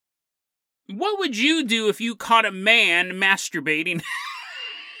What would you do if you caught a man masturbating?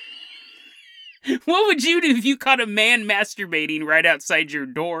 What would you do if you caught a man masturbating right outside your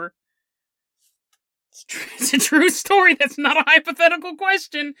door? It's a true story. That's not a hypothetical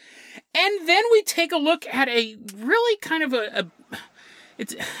question. And then we take a look at a really kind of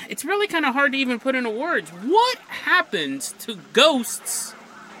it's really kind of hard to even put into words. What happens to ghosts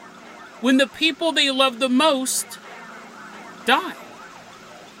when the people they love the most die?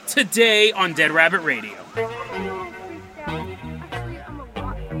 Today on Dead Rabbit Radio.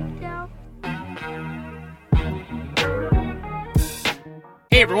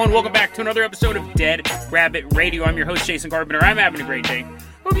 Hey everyone, welcome back to another episode of Dead Rabbit Radio. I'm your host, Jason Carpenter. I'm having a great day.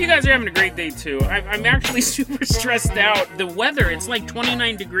 Hope you guys are having a great day too. I'm actually super stressed out. The weather, it's like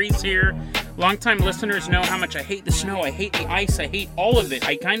 29 degrees here. Longtime listeners know how much I hate the snow, I hate the ice, I hate all of it.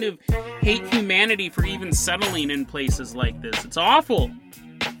 I kind of hate humanity for even settling in places like this. It's awful.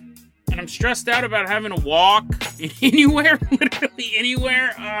 And I'm stressed out about having to walk anywhere, literally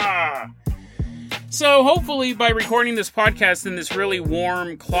anywhere. So hopefully by recording this podcast in this really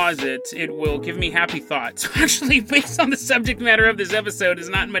warm closet, it will give me happy thoughts. Actually, based on the subject matter of this episode, there's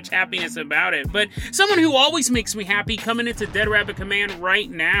not much happiness about it. But someone who always makes me happy coming into Dead Rabbit Command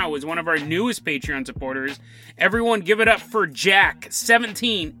right now is one of our newest Patreon supporters. Everyone give it up for Jack,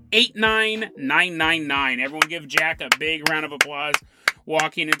 1789999. Everyone give Jack a big round of applause.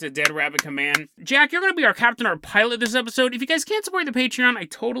 Walking into Dead Rabbit Command. Jack, you're going to be our captain, our pilot this episode. If you guys can't support the Patreon, I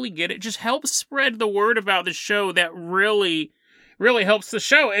totally get it. Just help spread the word about the show. That really, really helps the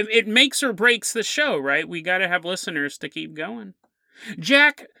show. It makes or breaks the show, right? We got to have listeners to keep going.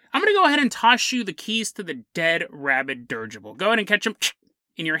 Jack, I'm going to go ahead and toss you the keys to the Dead Rabbit dirigible. Go ahead and catch them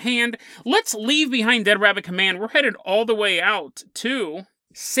in your hand. Let's leave behind Dead Rabbit Command. We're headed all the way out to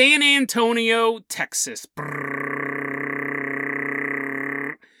San Antonio, Texas.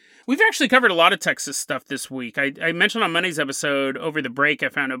 We've actually covered a lot of Texas stuff this week. I mentioned on Monday's episode, over the break, I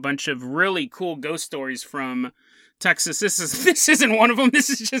found a bunch of really cool ghost stories from Texas. This isn't one of them. This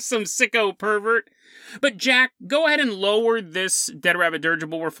is just some sicko pervert. But Jack, go ahead and lower this Dead Rabbit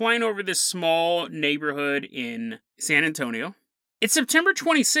dirigible. We're flying over this small neighborhood in San Antonio. It's September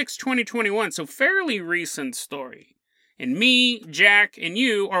 26, 2021, so fairly recent story. And me, Jack, and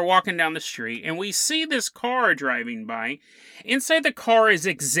you are walking down the street, and we see this car driving by. Inside the car is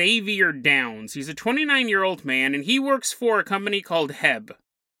Xavier Downs. He's a 29-year-old man, and he works for a company called Heb.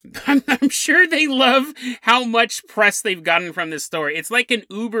 I'm sure they love how much press they've gotten from this story. It's like an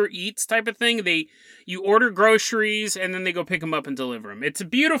Uber Eats type of thing. You order groceries, and then they go pick them up and deliver them. It's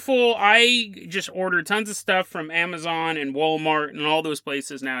beautiful. I just order tons of stuff from Amazon and Walmart and all those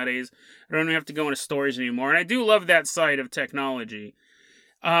places nowadays. I don't even have to go into stores anymore. And I do love that side of technology.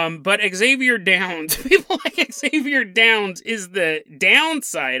 But Xavier Downs, people like Xavier Downs is the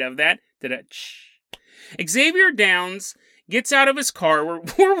downside of that. Xavier Downs gets out of his car.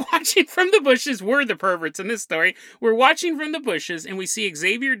 We're watching from the bushes. We're the perverts in this story. We're watching from the bushes, and we see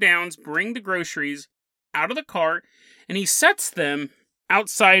Xavier Downs bring the groceries out of the car, and he sets them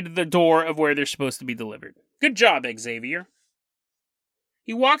outside the door of where they're supposed to be delivered. Good job, Xavier.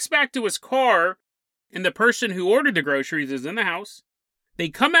 He walks back to his car, and the person who ordered the groceries is in the house. They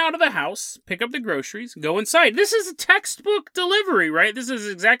come out of the house, pick up the groceries, go inside. This is a textbook delivery, right? This is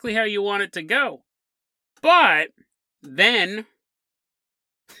exactly how you want it to go. But then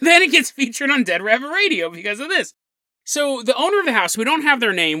it gets featured on Dead Rabbit Radio because of this. So the owner of the house, we don't have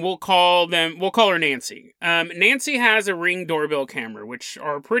their name. We'll call her Nancy. Nancy has a Ring doorbell camera, which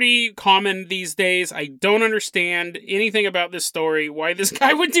are pretty common these days. I don't understand anything about this story, why this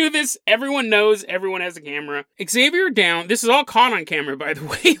guy would do this. Everyone knows, everyone has a camera. Xavier Downs, this is all caught on camera, by the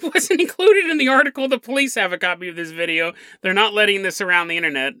way. It wasn't included in the article. The police have a copy of this video. They're not letting this around the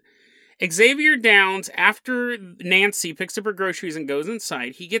internet. Xavier Downs, after Nancy picks up her groceries and goes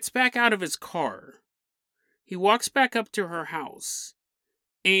inside, he gets back out of his car. He walks back up to her house,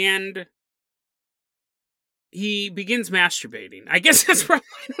 and he begins masturbating. I guess that's probably,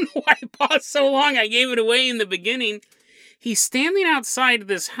 I don't know why I paused so long. I gave it away in the beginning. He's standing outside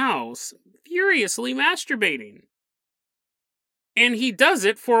this house, furiously masturbating. And he does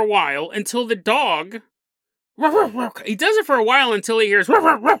it for a while until the dog... He does it for a while until he hears...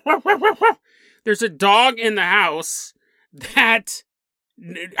 There's a dog in the house that...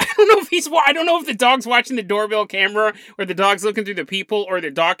 I don't know if the dog's watching the doorbell camera, or the dog's looking through the peephole, or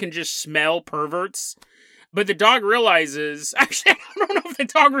the dog can just smell perverts. But the dog realizes... Actually, I don't know if the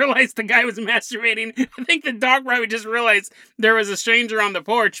dog realized the guy was masturbating. I think the dog probably just realized there was a stranger on the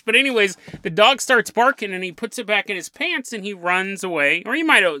porch. But anyways, the dog starts barking, and he puts it back in his pants, and he runs away. Or he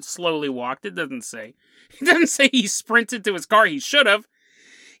might have slowly walked. It doesn't say. It doesn't say he sprinted to his car. He should have.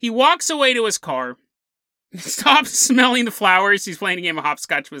 He walks away to his car, stops smelling the flowers. He's playing a game of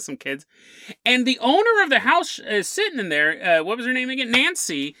hopscotch with some kids. And the owner of the house is sitting in there. What was her name again?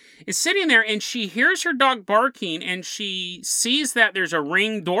 Nancy is sitting there, and she hears her dog barking, and she sees that there's a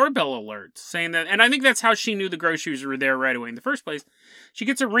Ring doorbell alert saying that. And I think that's how she knew the groceries were there right away in the first place. She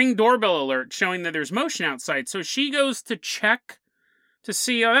gets a Ring doorbell alert showing that there's motion outside. So she goes to check to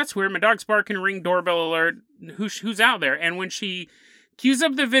see, oh, that's weird. My dog's barking, Ring doorbell alert. Who's out there? And when she cues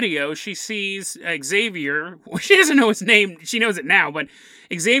up the video, she sees Xavier. Well, she doesn't know his name. She knows it now, but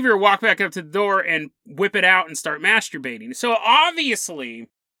Xavier walk back up to the door and whip it out and start masturbating. So obviously,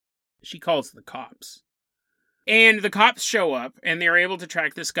 she calls the cops. And the cops show up, and they're able to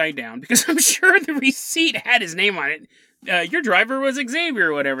track this guy down, because I'm sure the receipt had his name on it. Your driver was Xavier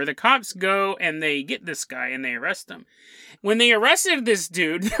or whatever. The cops go, and they get this guy, and they arrest him. When they arrested this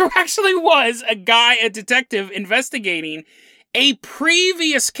dude, there actually was a detective investigating a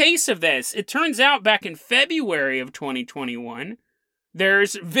previous case of this. It turns out back in February of 2021,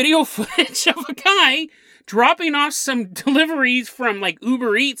 there's video footage of a guy dropping off some deliveries from like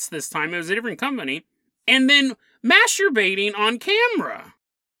Uber Eats this time. It was a different company. And then masturbating on camera.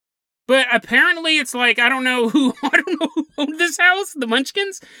 But apparently it's like, I don't know who owned this house, the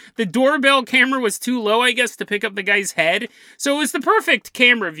Munchkins. The doorbell camera was too low, I guess, to pick up the guy's head. So it was the perfect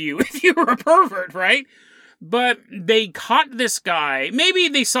camera view if you were a pervert, right? But they caught this guy. Maybe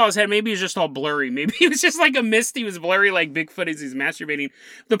they saw his head. Maybe he was just all blurry. Maybe he was just like a mist. He was blurry like Bigfoot as he's masturbating.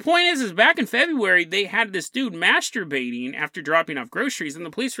 The point is back in February, they had this dude masturbating after dropping off groceries. And the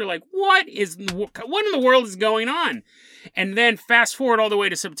police were like, what in the world is going on? And then fast forward all the way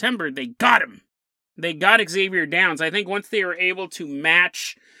to September, they got him. They got Xavier Downs. I think once they were able to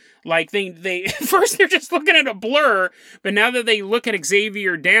match, like they first they're just looking at a blur, but now that they look at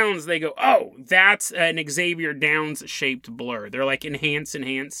Xavier Downs, they go, oh, that's an Xavier Downs shaped blur. They're like enhance. And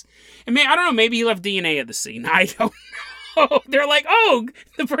I don't know, maybe he left DNA at the scene. I don't know. They're like, oh,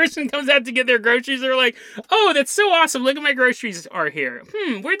 the person comes out to get their groceries. They're like, oh, that's so awesome. Look at my groceries are here.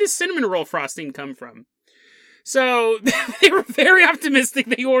 Where'd this cinnamon roll frosting come from? So they were very optimistic.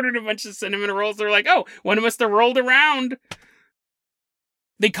 They ordered a bunch of cinnamon rolls. They're like, oh, one must have rolled around.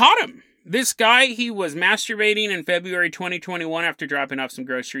 They caught him. This guy, he was masturbating in February 2021 after dropping off some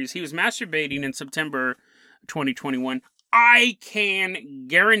groceries. He was masturbating in September 2021. I can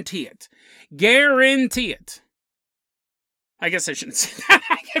guarantee it. Guarantee it. I guess I shouldn't say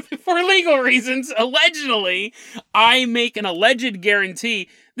that. For legal reasons, allegedly, I make an alleged guarantee.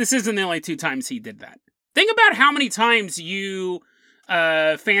 This isn't the only 2 times he did that. Think about how many times you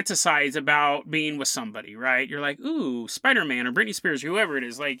fantasize about being with somebody, right? You're like, ooh, Spider-Man or Britney Spears, whoever it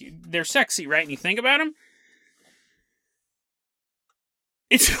is, like, they're sexy, right? And you think about them.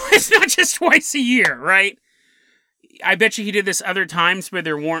 It's not just twice a year, right? I bet you he did this other times, but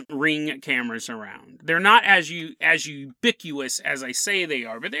there weren't Ring cameras around. They're not as ubiquitous as I say they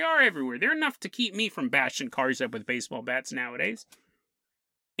are, but they are everywhere. They're enough to keep me from bashing cars up with baseball bats nowadays.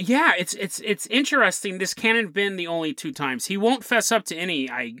 Yeah, it's interesting. This can't have been the only 2 times. He won't fess up to any,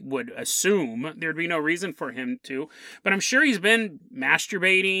 I would assume. There'd be no reason for him to. But I'm sure he's been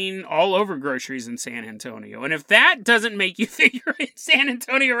masturbating all over groceries in San Antonio. And if that doesn't make you think you're in San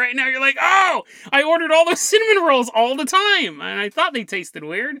Antonio right now, you're like, oh, I ordered all those cinnamon rolls all the time. And I thought they tasted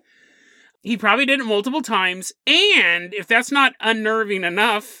weird. He probably did it multiple times. And if that's not unnerving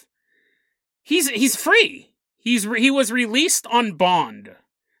enough, he's free. He was released on bond.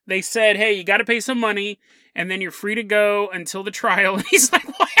 They said, hey, you got to pay some money, and then you're free to go until the trial. And he's like,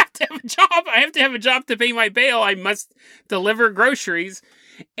 well, I have to have a job. I have to have a job to pay my bail. I must deliver groceries.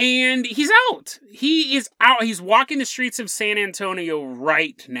 And he's out. He is out. He's walking the streets of San Antonio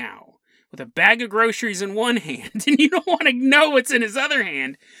right now with a bag of groceries in one hand, and you don't want to know what's in his other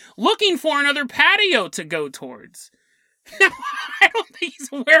hand, looking for another patio to go towards. Now, I don't think he's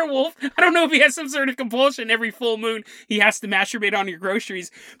a werewolf. I don't know if he has some sort of compulsion every full moon. He has to masturbate on your groceries.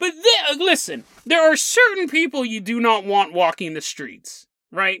 But listen, there are certain people you do not want walking the streets,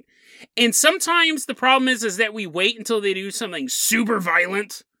 right? And sometimes the problem is that we wait until they do something super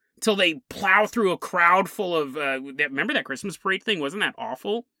violent, until they plow through a crowd full of, remember that Christmas parade thing? Wasn't that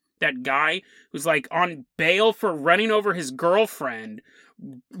awful? That guy who's like on bail for running over his girlfriend,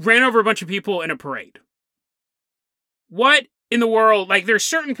 ran over a bunch of people in a parade. What in the world? Like, there's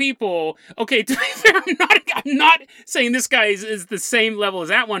certain people, okay, to be fair, I'm not saying this guy is the same level as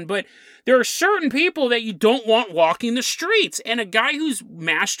that one, but there are certain people that you don't want walking the streets. And a guy who's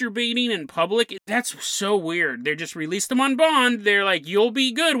masturbating in public, that's so weird. They just released him on bond. They're like, you'll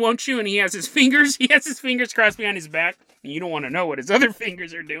be good, won't you? And he has his fingers crossed behind his back. And you don't want to know what his other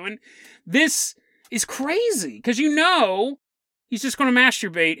fingers are doing. This is crazy, because you know He's just going to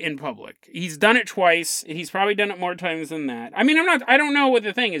masturbate in public. He's done it twice. He's probably done it more times than that. I mean, I don't know what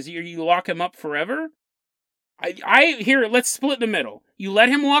the thing is. You lock him up forever? Here, let's split the middle. You let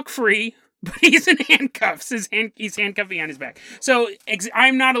him walk free, but he's in handcuffs. He's handcuffed behind his back. So,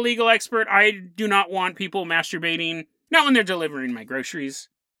 I'm not a legal expert. I do not want people masturbating, not when they're delivering my groceries.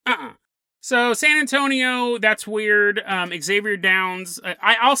 So, San Antonio, that's weird. Xavier Downs.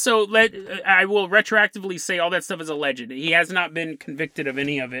 I will retroactively say all that stuff is alleged. He has not been convicted of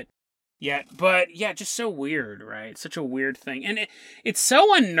any of it yet. But, yeah, just so weird, right? Such a weird thing. And it's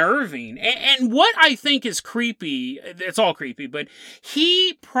so unnerving. And what I think is creepy, it's all creepy, but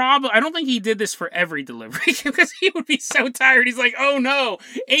I don't think he did this for every delivery, because he would be so tired. He's like, oh no,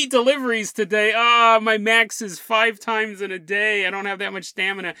 8 deliveries today. My max is 5 times in a day. I don't have that much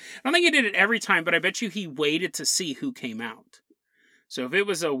stamina. I don't think he did it every time, but I bet you he waited to see who came out. So if it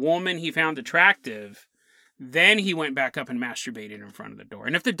was a woman he found attractive, then he went back up and masturbated in front of the door.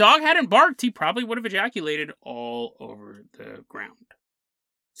 And if the dog hadn't barked, he probably would have ejaculated all over the ground.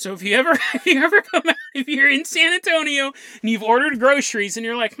 So if you're in San Antonio and you've ordered groceries and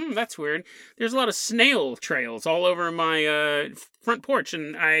you're like, that's weird. There's a lot of snail trails all over my front porch,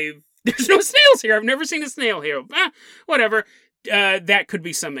 and there's no snails here. I've never seen a snail here. Whatever. That could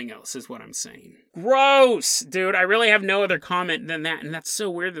be something else, is what I'm saying. Gross, dude. I really have no other comment than that. And that's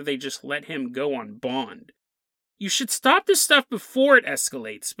so weird that they just let him go on bond. You should stop this stuff before it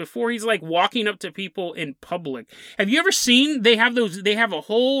escalates, before he's like walking up to people in public. Have you ever seen, they have a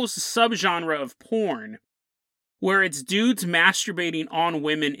whole subgenre of porn where it's dudes masturbating on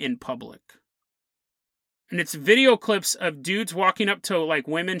women in public. And it's video clips of dudes walking up to like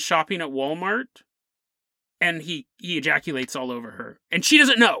women shopping at Walmart, and he ejaculates all over her. And she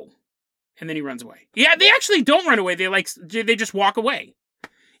doesn't know. And then he runs away. Yeah, they actually don't run away. They just walk away.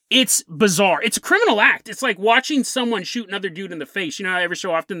 It's bizarre. It's a criminal act. It's like watching someone shoot another dude in the face. You know how every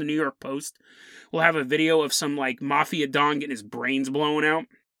so often the New York Post will have a video of some like mafia don getting his brains blown out?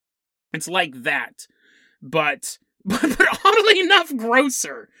 It's like that. But oddly enough,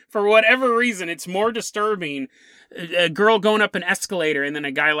 grosser. For whatever reason, it's more disturbing. A girl going up an escalator and then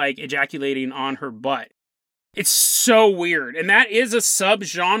a guy like ejaculating on her butt. It's so weird. And that is a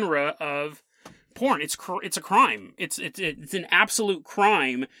subgenre of porn. It's a crime. It's an absolute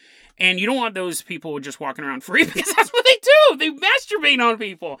crime, and you don't want those people just walking around free, because that's what they do. They masturbate on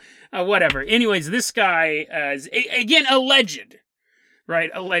people. Whatever. Anyways, this guy is again alleged, right?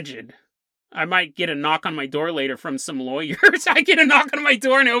 Alleged. I might get a knock on my door later from some lawyers. I get a knock on my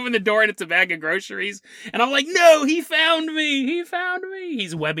door and I open the door and it's a bag of groceries, and I'm like, no, he found me. He found me.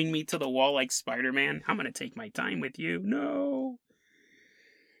 He's webbing me to the wall like Spider-Man. I'm gonna take my time with you. No.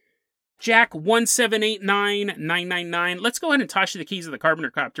 Jack 1789999. Let's go ahead and toss you the keys of the Carpenter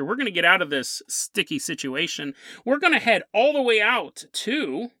Copter. We're going to get out of this sticky situation. We're going to head all the way out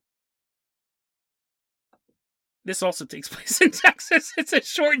to... This also takes place in Texas. It's a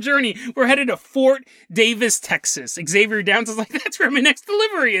short journey. We're headed to Fort Davis, Texas. Xavier Downs is like, that's where my next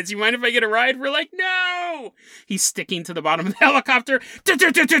delivery is. You mind if I get a ride? We're like, no! He's sticking to the bottom of the helicopter.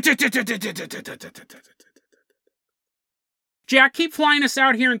 Jack, keep flying us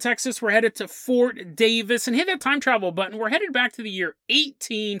out here in Texas. We're headed to Fort Davis, and hit that time travel button. We're headed back to the year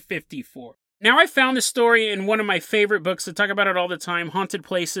 1854. Now, I found this story in one of my favorite books. I talk about it all the time, Haunted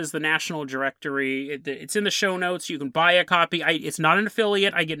Places, the National Directory. It's in the show notes. You can buy a copy. It's not an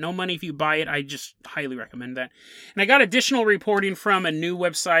affiliate. I get no money if you buy it. I just highly recommend that. And I got additional reporting from a new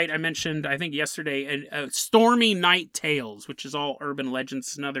website I mentioned, I think yesterday, Stormy Night Tales, which is all urban legends.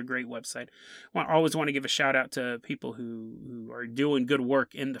 It's another great website. I always want to give a shout out to people who are doing good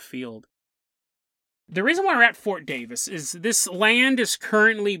work in the field. The reason why we're at Fort Davis is this land is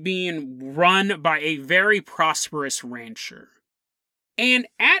currently being run by a very prosperous rancher. And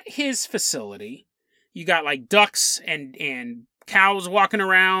at his facility, you got like ducks and cows walking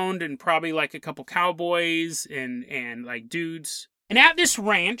around, and probably like a couple cowboys and like dudes. And at this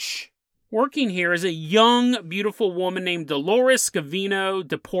ranch, working here, is a young, beautiful woman named Dolores Gavino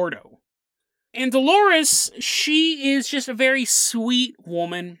de Porto. And Dolores, she is just a very sweet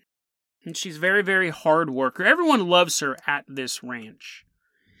woman. And she's very, very hard worker. Everyone loves her at this ranch.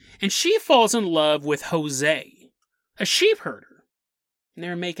 And she falls in love with Jose, a sheep herder. And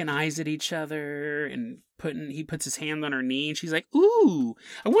they're making eyes at each other, and he puts his hand on her knee, and she's like, ooh,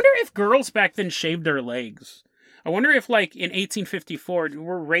 I wonder if girls back then shaved their legs. I wonder if, like, in 1854,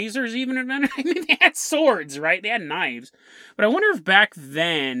 were razors even invented? I mean, they had swords, right? They had knives. But I wonder if back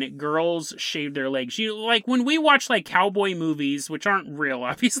then, girls shaved their legs. Like, when we watch, like, cowboy movies, which aren't real,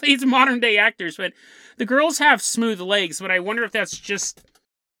 obviously, it's modern-day actors, but the girls have smooth legs, but I wonder if that's just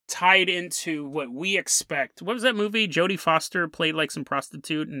tied into what we expect. What was that movie? Jodie Foster played like some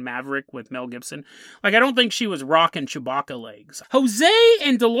prostitute in Maverick with Mel Gibson. Like, I don't think she was rocking Chewbacca legs. Jose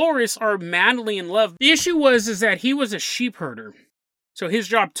and Dolores are madly in love. The issue is that he was a sheep herder. So his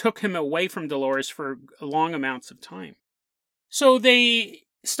job took him away from Dolores for long amounts of time. So they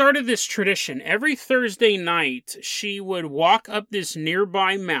started this tradition. Every Thursday night, she would walk up this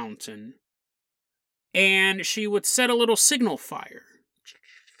nearby mountain and she would set a little signal fire.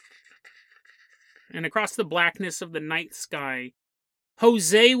 And across the blackness of the night sky,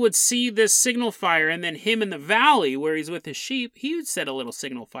 Jose would see this signal fire, and then him in the valley where he's with his sheep, he would set a little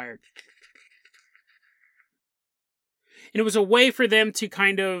signal fire. And it was a way for them to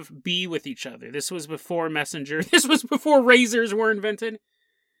kind of be with each other. This was before Messenger. This was before razors were invented.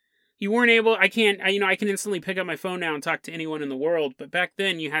 You weren't able, I can instantly pick up my phone now and talk to anyone in the world, but back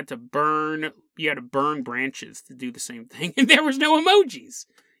then you had to burn branches to do the same thing, and there was no emojis.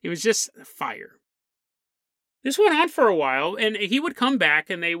 It was just fire. This went on for a while, and he would come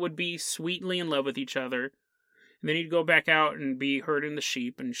back, and they would be sweetly in love with each other. And then he'd go back out and be herding the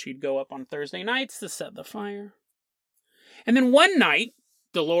sheep, and she'd go up on Thursday nights to set the fire. And then one night,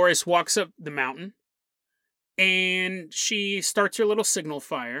 Dolores walks up the mountain, and she starts her little signal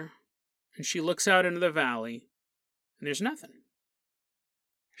fire, and she looks out into the valley, and there's nothing.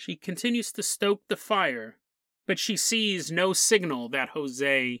 She continues to stoke the fire, but she sees no signal that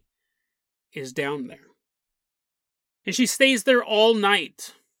Jose is down there. And she stays there all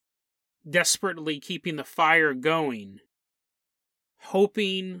night, desperately keeping the fire going,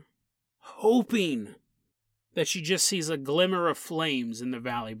 hoping that she just sees a glimmer of flames in the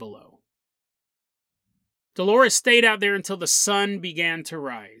valley below. Dolores stayed out there until the sun began to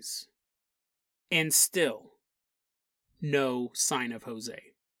rise, and still, no sign of Jose.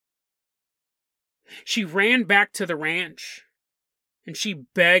 She ran back to the ranch, and she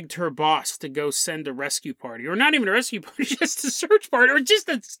begged her boss to go send a rescue party. Or not even a rescue party, just a search party, or just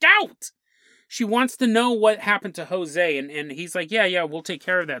a scout. She wants to know what happened to Jose. And he's like, yeah, we'll take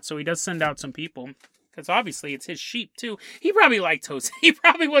care of that. So he does send out some people. Because obviously it's his sheep, too. He probably liked Jose. He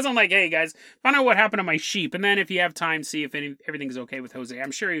probably wasn't like, hey, guys, find out what happened to my sheep. And then if you have time, see if everything's okay with Jose.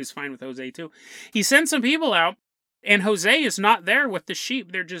 I'm sure he was fine with Jose, too. He sent some people out. And Jose is not there with the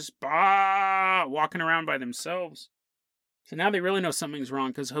sheep. They're just walking around by themselves. So now they really know something's wrong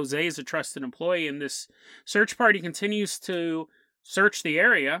because Jose is a trusted employee, and this search party continues to search the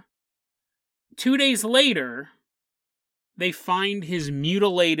area. 2 days later, they find his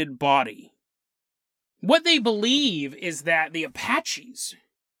mutilated body. What they believe is that the Apaches,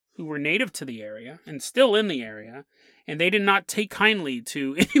 who were native to the area and still in the area, and they did not take kindly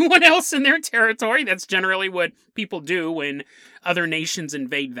to anyone else in their territory. That's generally what people do when other nations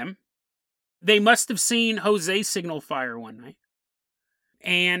invade them. They must have seen Jose signal fire one night.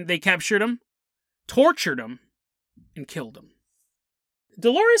 And they captured him, tortured him, and killed him.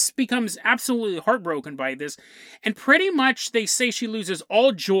 Dolores becomes absolutely heartbroken by this. And pretty much they say she loses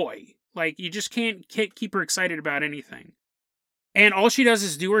all joy. Like, you just can't keep her excited about anything. And all she does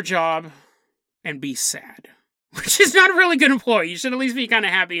is do her job and be sad. Which is not a really good employee. You should at least be kind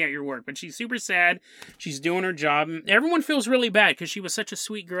of happy at your work. But she's super sad. She's doing her job. And everyone feels really bad because she was such a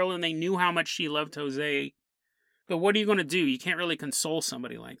sweet girl and they knew how much she loved Jose. But what are you going to do? You can't really console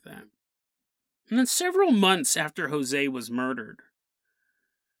somebody like that. And then several months after Jose was murdered,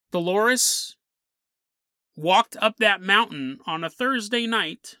 Dolores walked up that mountain on a Thursday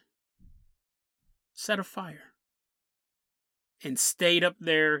night, set a fire, and stayed up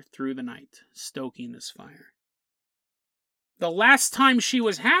there through the night, stoking this fire. The last time she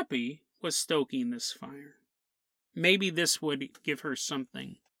was happy was stoking this fire. Maybe this would give her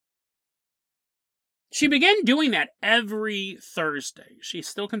something. She began doing that every Thursday. She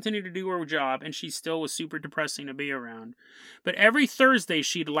still continued to do her job, and she still was super depressing to be around. But every Thursday,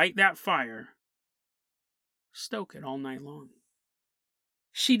 she'd light that fire, stoke it all night long.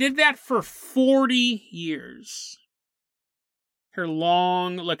 She did that for 40 years. Her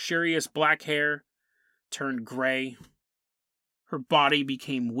long, luxurious black hair turned gray. Her body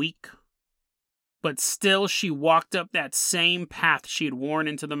became weak, but still she walked up that same path she had worn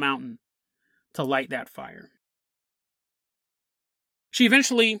into the mountain to light that fire. She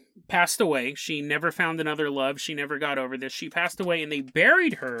eventually passed away. She never found another love. She never got over this. She passed away, and they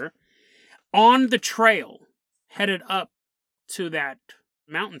buried her on the trail, headed up to that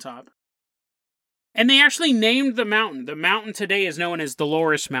mountaintop. And they actually named the mountain. The mountain today is known as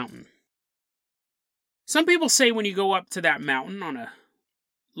Dolores Mountain. Some people say when you go up to that mountain on a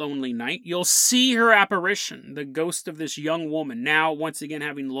lonely night, you'll see her apparition, the ghost of this young woman, now once again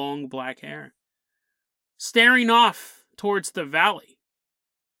having long black hair, staring off towards the valley.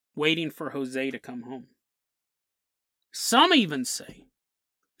 waiting for Jose to come home. Some even say,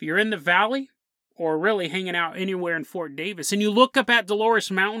 if you're in the valley, or really hanging out anywhere in Fort Davis, and you look up at Dolores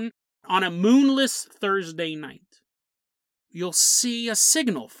Mountain on a moonless Thursday night, you'll see a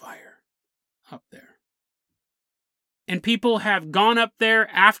signal fire up there. And people have gone up there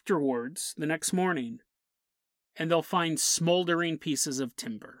afterwards, the next morning, and they'll find smoldering pieces of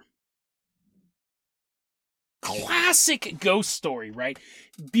timber. Classic ghost story, right?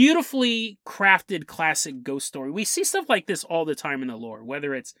 Beautifully crafted classic ghost story. We see stuff like this all the time in the lore,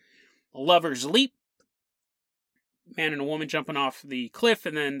 whether it's a lover's leap, man and a woman jumping off the cliff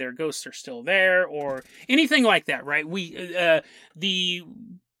and then their ghosts are still there, or anything like that, right? The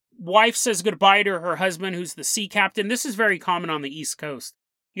wife says goodbye to her husband, who's the sea captain. This is very common on the East Coast.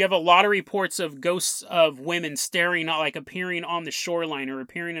 You have a lot of reports of ghosts of women staring, like appearing on the shoreline or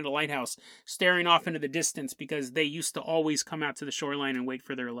appearing in a lighthouse, staring off into the distance because they used to always come out to the shoreline and wait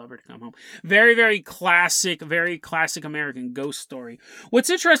for their lover to come home. Very, very classic American ghost story. What's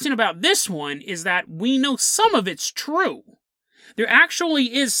interesting about this one is that we know some of it's true. There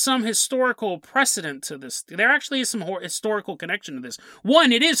actually is some historical precedent to this. There actually is some historical connection to this.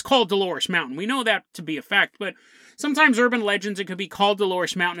 One, it is called Dolores Mountain. We know that to be a fact, but sometimes urban legends, it could be called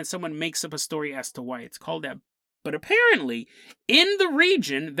Dolores Mountain and someone makes up a story as to why it's called that. But apparently, in the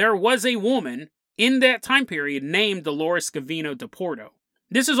region, there was a woman in that time period named Dolores Gavino de Porto.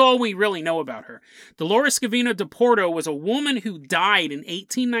 This is all we really know about her. Dolores Gavino de Porto was a woman who died in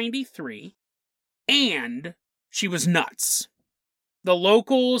 1893, and she was nuts. The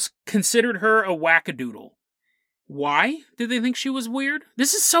locals considered her a wackadoodle. Why did they think she was weird?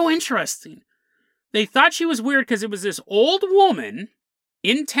 This is so interesting. They thought she was weird because it was this old woman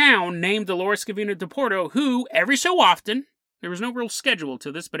in town named Dolores Gavino de Porto who, every so often, there was no real schedule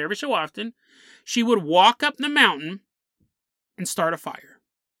to this, but every so often, she would walk up the mountain and start a fire.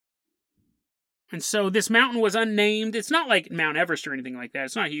 And so this mountain was unnamed. It's not like Mount Everest or anything like that.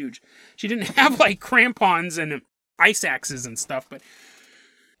 It's not huge. She didn't have like crampons and ice axes and stuff, but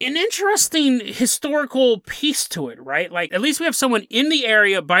an interesting historical piece to it, right? Like, at least we have someone in the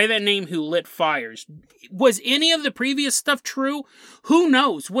area by that name who lit fires. Was any of the previous stuff true? Who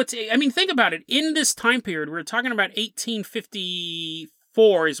knows? Think about it. In this time period, we're talking about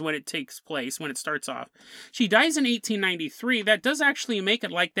 1854 is when it takes place, when it starts off. She dies in 1893. That does actually make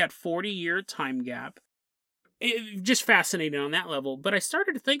it like that 40-year time gap. Just fascinating on that level. But I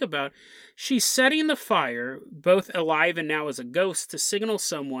started to think about, she's setting the fire, both alive and now as a ghost, to signal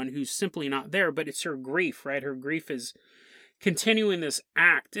someone who's simply not there, but it's her grief, right? Her grief is continuing this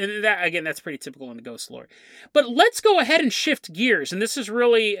act. And that, again, that's pretty typical in the ghost lore. But let's go ahead and shift gears. And this is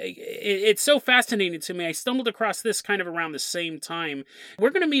really, it's so fascinating to me. I stumbled across this kind of around the same time.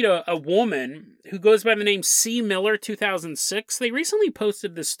 We're going to meet a woman who goes by the name C. Miller 2006. They recently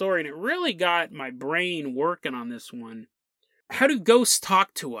posted this story and it really got my brain working on this one. How do ghosts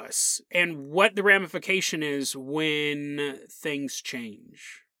talk to us and what the ramification is when things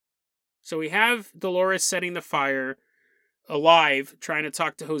change? So we have Dolores setting the fire, alive, trying to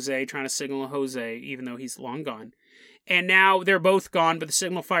talk to Jose, trying to signal Jose, even though he's long gone. And now they're both gone, but the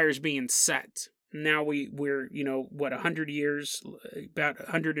signal fire is being set. Now we're 100 years, about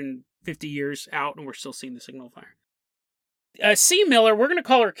 150 years out, and we're still seeing the signal fire. C. Miller, we're going to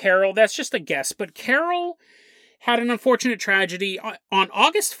call her Carol. That's just a guess, but Carol had an unfortunate tragedy. On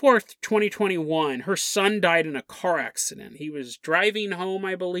August 4th, 2021, her son died in a car accident. He was driving home,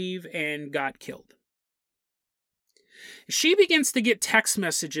 I believe, and got killed. She begins to get text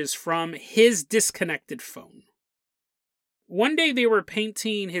messages from his disconnected phone. One day they were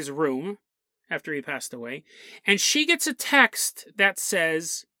painting his room after he passed away, and she gets a text that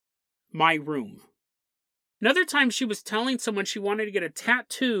says, "My room." Another time she was telling someone she wanted to get a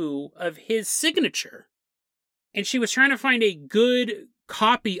tattoo of his signature, and she was trying to find a good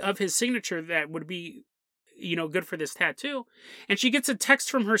copy of his signature that would be, good for this tattoo, and she gets a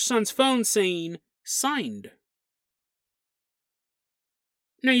text from her son's phone saying, "Signed."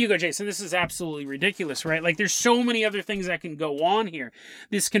 Now you go, Jason, this is absolutely ridiculous, right? Like, there's so many other things that can go on here.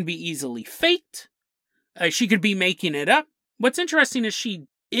 This can be easily faked. She could be making it up. What's interesting is she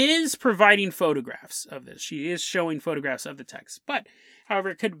is providing photographs of this. She is showing photographs of the text. But, however,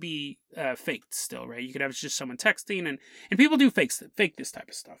 it could be faked still, right? You could have just someone texting, and people do fake this type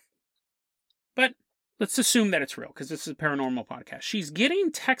of stuff. But let's assume that it's real, because this is a paranormal podcast. She's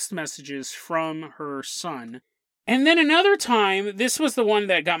getting text messages from her son. And then another time, this was the one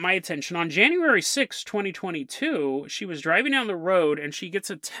that got my attention. On January 6, 2022, she was driving down the road and she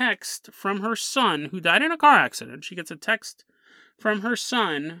gets a text from her son who died in a car accident. She gets a text from her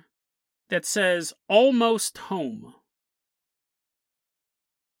son that says, "Almost home."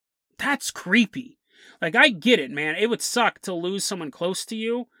 That's creepy. Like, I get it, man. It would suck to lose someone close to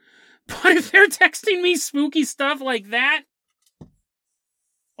you. But if they're texting me spooky stuff like that,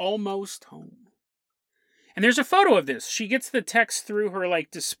 almost home. And there's a photo of this. She gets the text through her, like,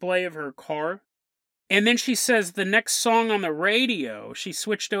 display of her car. And then she says the next song on the radio, she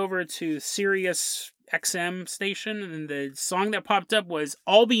switched over to Sirius XM station, and the song that popped up was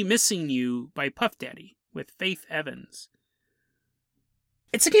I'll Be Missing You by Puff Daddy with Faith Evans.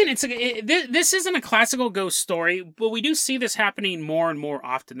 This isn't a classical ghost story, but we do see this happening more and more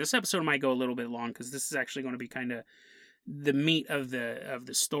often. This episode might go a little bit long because this is actually going to be kind of the meat of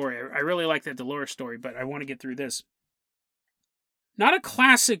the story. I really like that Dolores story, but I want to get through this. Not a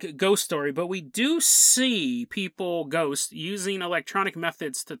classic ghost story, but we do see ghosts, using electronic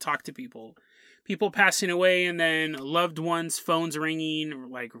methods to talk to people. People passing away and then loved ones' phones ringing,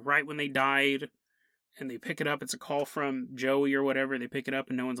 like right when they died, and they pick it up. It's a call from Joey or whatever. They pick it up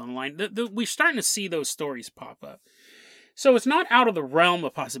and no one's online. We're starting to see those stories pop up. So it's not out of the realm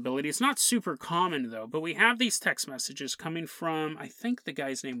of possibility. It's not super common, though. But we have these text messages coming from, I think the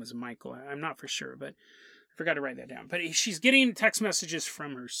guy's name was Michael. I'm not for sure, but I forgot to write that down. But she's getting text messages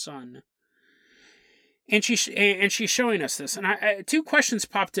from her son. And she's showing us this. And two questions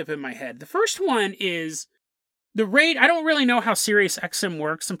popped up in my head. The first one is, I don't really know how Sirius XM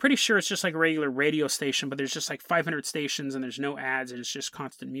works. I'm pretty sure it's just like a regular radio station, but there's just like 500 stations and there's no ads and it's just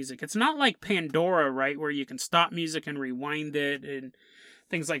constant music. It's not like Pandora, right, where you can stop music and rewind it and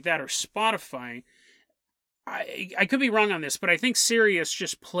things like that, or Spotify. I could be wrong on this, but I think Sirius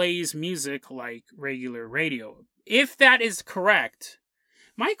just plays music like regular radio. If that is correct,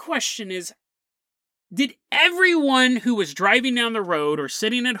 my question is, did everyone who was driving down the road or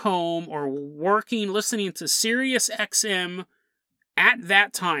sitting at home or working, listening to Sirius XM at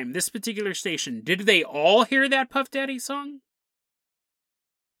that time, this particular station, did they all hear that Puff Daddy song?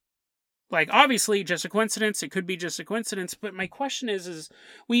 Like, obviously, just a coincidence. It could be just a coincidence. But my question is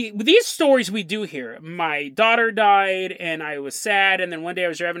these stories we do hear. My daughter died, and I was sad. And then one day I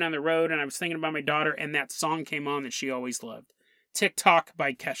was driving down the road, and I was thinking about my daughter, and that song came on that she always loved. TikTok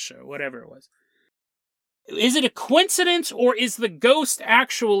by Kesha, whatever it was. Is it a coincidence, or is the ghost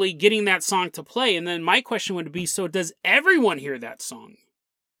actually getting that song to play? And then my question would be, so does everyone hear that song?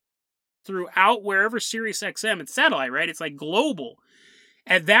 Throughout wherever Sirius XM, it's satellite, right? It's like global.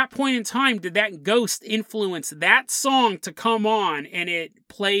 At that point in time, did that ghost influence that song to come on and it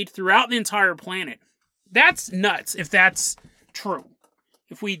played throughout the entire planet? That's nuts if that's true.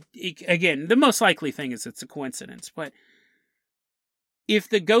 Again, the most likely thing is it's a coincidence, but if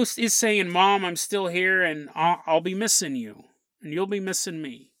the ghost is saying, Mom, I'm still here and I'll be missing you and you'll be missing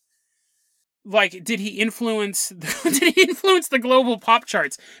me. Like, did he influence the global pop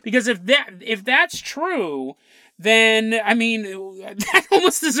charts? Because if that's true, then, I mean, that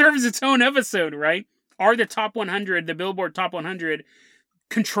almost deserves its own episode, right? Are the top 100, the Billboard Top 100,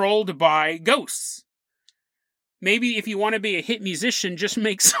 controlled by ghosts? Maybe if you want to be a hit musician, just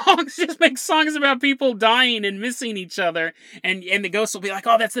make songs about people dying and missing each other, and the ghosts will be like,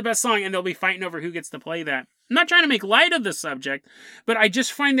 oh, that's the best song, and they'll be fighting over who gets to play that. I'm not trying to make light of the subject, but I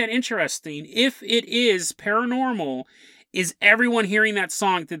just find that interesting. If it is paranormal, is everyone hearing that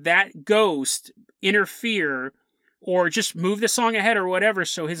song? Did that ghost interfere or just move the song ahead or whatever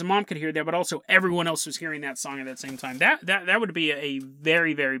so his mom could hear that, but also everyone else was hearing that song at that same time? That would be a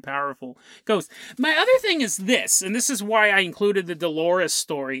very, very powerful ghost. My other thing is this, and this is why I included the Dolores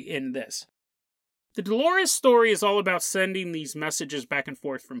story in this. The Dolores story is all about sending these messages back and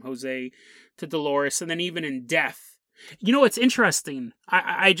forth from Jose to Dolores, and then even in death. You know, it's interesting.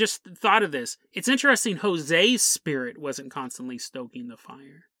 I just thought of this. It's interesting Jose's spirit wasn't constantly stoking the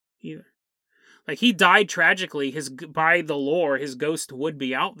fire either. Like, he died tragically. By the lore, his ghost would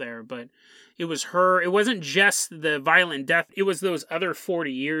be out there, but it was her. It wasn't just the violent death. It was those other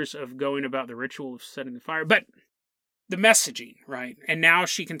 40 years of going about the ritual of setting the fire. But the messaging, right? And now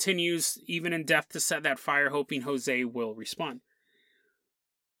she continues, even in death, to set that fire, hoping Jose will respond.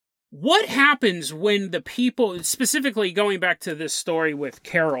 What happens when the people, specifically going back to this story with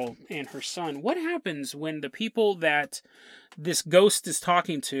Carol and her son, what happens when the people that this ghost is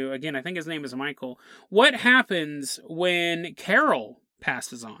talking to, again, I think his name is Michael, what happens when Carol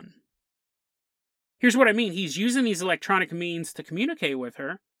passes on? Here's what I mean. He's using these electronic means to communicate with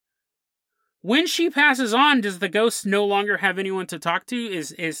her. When she passes on, does the ghost no longer have anyone to talk to?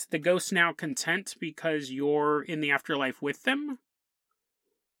 Is the ghost now content because you're in the afterlife with them?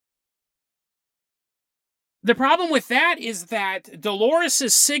 The problem with that is that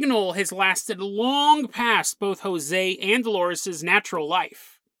Dolores' signal has lasted long past both Jose and Dolores' natural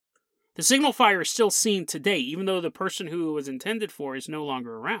life. The signal fire is still seen today, even though the person who it was intended for is no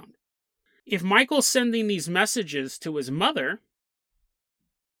longer around. If Michael's sending these messages to his mother,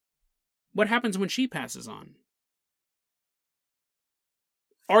 what happens when she passes on?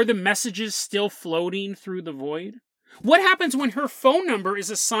 Are the messages still floating through the void? What happens when her phone number is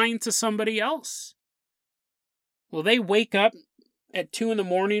assigned to somebody else? Will they wake up at 2 a.m.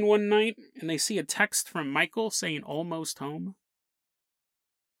 one night and they see a text from Michael saying almost home?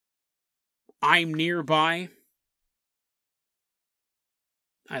 I'm nearby.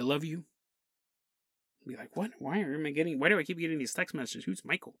 I love you. Be like, what? Why do I keep getting these text messages? Who's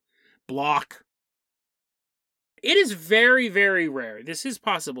Michael? Block. It is very, very rare. This is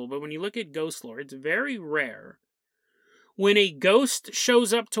possible, but when you look at ghost lore, it's very rare when a ghost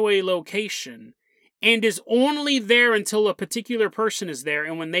shows up to a location and is only there until a particular person is there,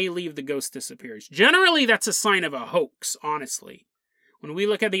 and when they leave, the ghost disappears. Generally, that's a sign of a hoax, honestly. When we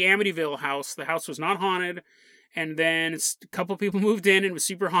look at the Amityville house, the house was not haunted, and then a couple people moved in and it was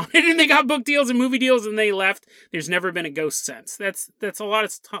super haunted, and they got book deals and movie deals, and they left. There's never been a ghost since. That's a lot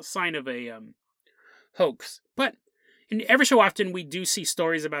of sign of a hoax. But every so often, we do see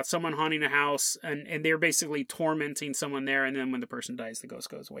stories about someone haunting a house, and they're basically tormenting someone there, and then when the person dies, the ghost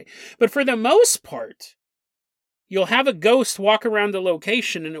goes away. But for the most part, you'll have a ghost walk around the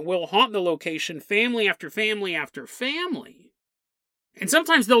location, and it will haunt the location family after family after family. And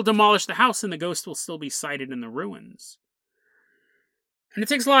sometimes they'll demolish the house, and the ghost will still be sighted in the ruins. And it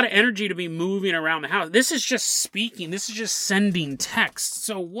takes a lot of energy to be moving around the house. This is just speaking. This is just sending text.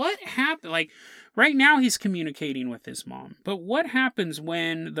 So what happened? Like, right now he's communicating with his mom. But what happens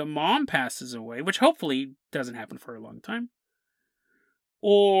when the mom passes away, which hopefully doesn't happen for a long time?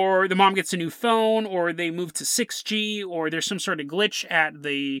 Or the mom gets a new phone, or they move to 6G, or there's some sort of glitch at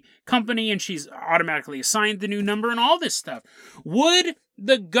the company and she's automatically assigned the new number and all this stuff. Would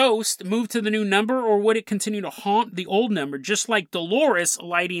the ghost move to the new number, or would it continue to haunt the old number, just like Dolores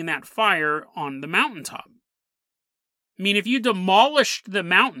lighting that fire on the mountaintop? I mean, if you demolished the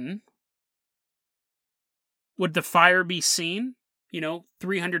mountain, would the fire be seen,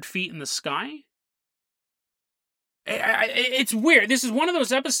 300 feet in the sky? It's weird. This is one of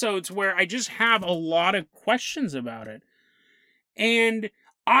those episodes where I just have a lot of questions about it. And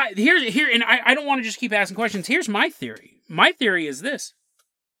I don't want to just keep asking questions. Here's my theory. My theory is this.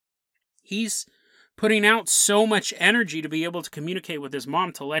 He's putting out so much energy to be able to communicate with his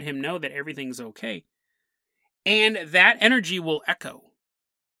mom to let him know that everything's okay. And that energy will echo.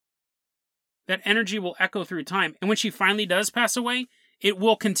 That energy will echo through time. And when she finally does pass away, it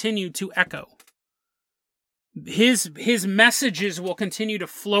will continue to echo. His messages will continue to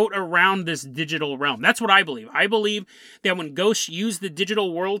float around this digital realm. That's what I believe. I believe that when ghosts use the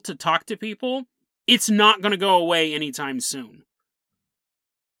digital world to talk to people, it's not going to go away anytime soon.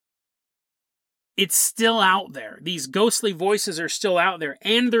 It's still out there. These ghostly voices are still out there,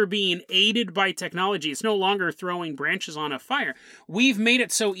 and they're being aided by technology. It's no longer throwing branches on a fire. We've made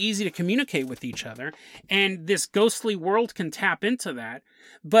it so easy to communicate with each other, and this ghostly world can tap into that.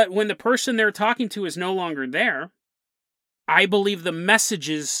 But when the person they're talking to is no longer there, I believe the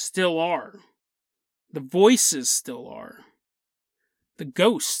messages still are. The voices still are. The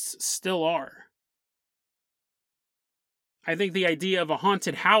ghosts still are. I think the idea of a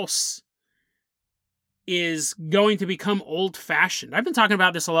haunted house is going to become old-fashioned. I've been talking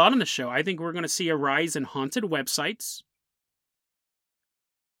about this a lot on the show. I think we're going to see a rise in haunted websites.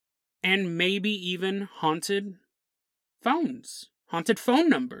 And maybe even haunted phones. Haunted phone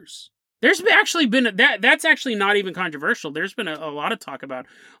numbers. There's actually been... That's actually not even controversial. There's been a lot of talk about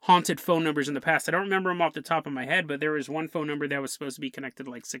haunted phone numbers in the past. I don't remember them off the top of my head, but there was one phone number that was supposed to be connected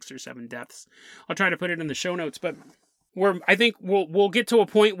to like 6 or 7 deaths. I'll try to put it in the show notes, but... I think we'll get to a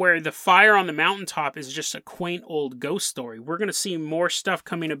point where the fire on the mountaintop is just a quaint old ghost story. We're going to see more stuff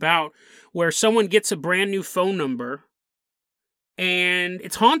coming about where someone gets a brand new phone number and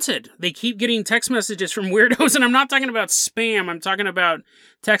it's haunted. They keep getting text messages from weirdos, and I'm not talking about spam. I'm talking about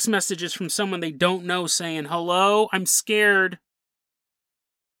text messages from someone they don't know saying, "Hello, I'm scared."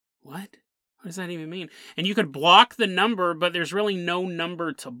 What? What does that even mean? And you could block the number, but there's really no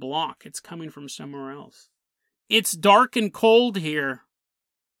number to block. It's coming from somewhere else. It's dark and cold here.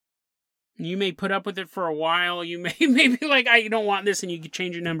 You may put up with it for a while. You may be like, I don't want this, and you can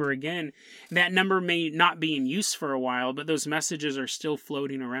change your number again. That number may not be in use for a while, but those messages are still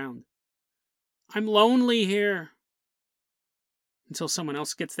floating around. I'm lonely here. Until someone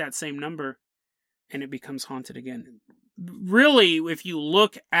else gets that same number, and it becomes haunted again. Really, if you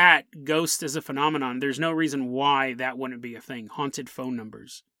look at ghosts as a phenomenon, there's no reason why that wouldn't be a thing. Haunted phone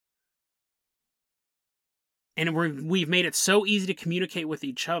numbers. And we've made it so easy to communicate with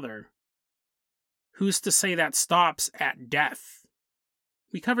each other. Who's to say that stops at death?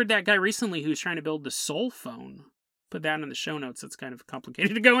 We covered that guy recently who's trying to build the soul phone. Put that in the show notes. It's kind of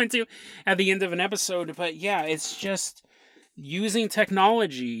complicated to go into at the end of an episode. But yeah, it's just using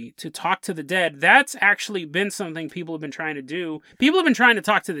technology to talk to the dead. That's actually been something people have been trying to do. People have been trying to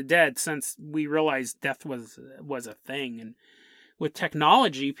talk to the dead since we realized death was a thing. And with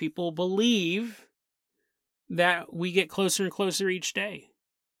technology, people believe that we get closer and closer each day.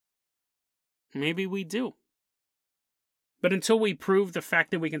 Maybe we do. But until we prove the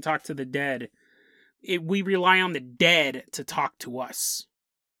fact that we can talk to the dead, we rely on the dead to talk to us.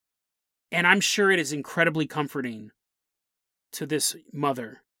 And I'm sure it is incredibly comforting to this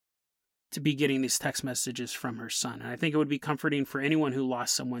mother to be getting these text messages from her son. And I think it would be comforting for anyone who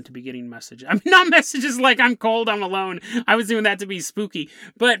lost someone to be getting messages. I mean, not messages like I'm cold, I'm alone. I was doing that to be spooky.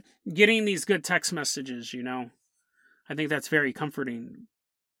 But getting these good text messages, I think that's very comforting.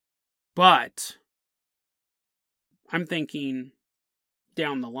 But I'm thinking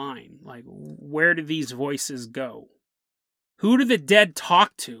down the line, like, where do these voices go? Who do the dead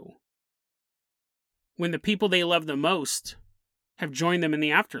talk to when the people they love the most have joined them in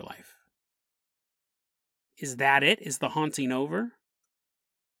the afterlife? Is that it? Is the haunting over?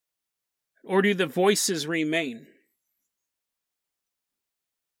 Or do the voices remain?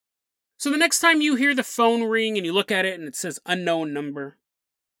 So the next time you hear the phone ring and you look at it and it says unknown number,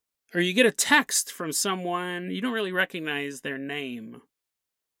 or you get a text from someone you don't really recognize their name,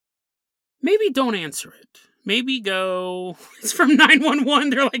 maybe don't answer it. Maybe go, it's from 911.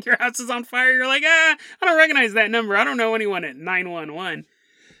 They're like, your house is on fire. You're like, I don't recognize that number. I don't know anyone at 911.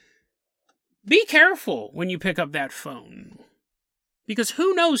 Be careful when you pick up that phone. Because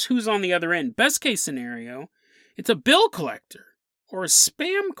who knows who's on the other end. Best case scenario, it's a bill collector or a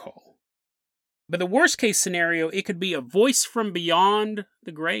spam call. But the worst case scenario, it could be a voice from beyond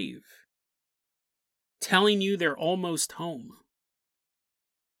the grave telling you they're almost home,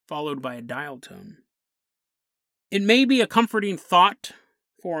 followed by a dial tone. It may be a comforting thought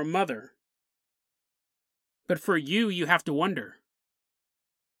for a mother, but for you, you have to wonder,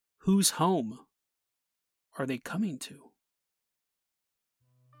 whose home are they coming to?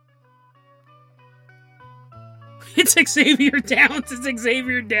 It's Xavier Downs. It's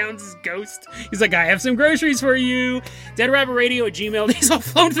Xavier Downs' ghost. He's like, I have some groceries for you. DeadRabbitRadio@gmail.com. He's all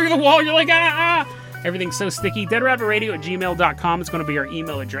flown through the wall. You're like, Everything's so sticky. DeadRabbitRadio@gmail.com is going to be our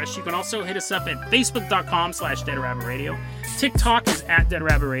email address. You can also hit us up at Facebook.com/DeadRabbitRadio. TikTok is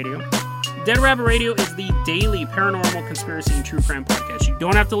 @DeadRabbitRadio. Dead Rabbit Radio is the daily paranormal, conspiracy, and true crime podcast. You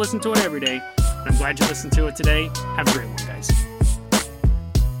don't have to listen to it every day, but I'm glad you listened to it today. Have a great one, guys.